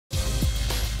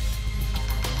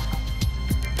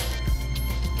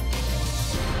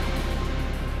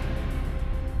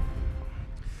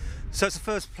So it's the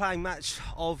first ploughing match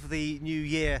of the new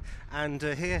year, and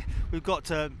here we've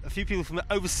got a few people from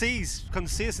overseas come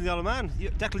to see us in the Isle of Man.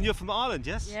 Declan, you're from Ireland,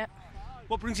 yes? Yeah.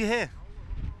 What brings you here?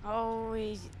 Oh,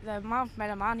 the man from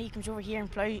Isle of Man, he comes over here and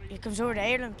plough. He comes over to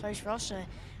Ireland and ploughs for us.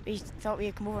 We thought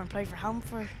we'd come over and plough for him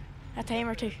for a time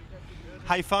or two.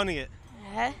 How are you finding it?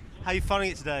 Yeah. How are you finding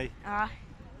it today?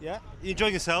 Yeah? You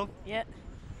enjoying yourself? Yeah.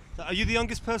 So are you the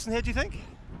youngest person here, do you think?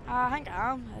 I think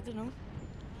I am. I don't know.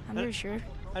 I'm not sure.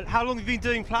 And how long have you been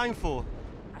doing ploughing for?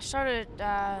 I started,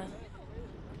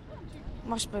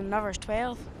 must have been when I was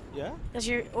 12. Yeah? This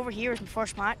year, over here was my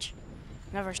first match,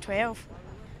 when I was 12.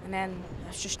 And then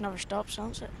it's just never stopped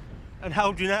since it. And how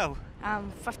old are you now? I'm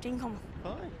 15 coming.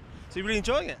 Fine. So you're really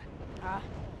enjoying it?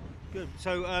 Good.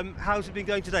 So how's it been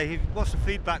going today? What's the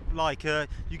feedback like? You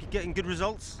getting good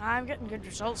results? I'm getting good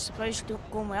results. The plough's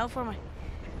going well for me.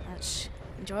 It's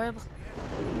enjoyable.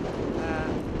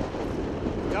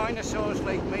 Dinosaurs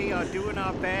like me are doing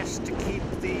our best to keep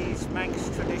these Manx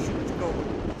traditions going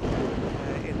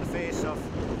in the face of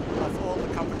all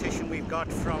the competition we've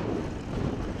got from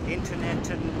internet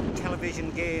and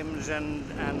television games and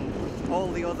all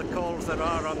the other calls that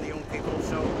are on the young people.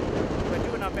 So we're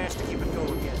doing our best to keep it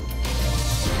going, yes.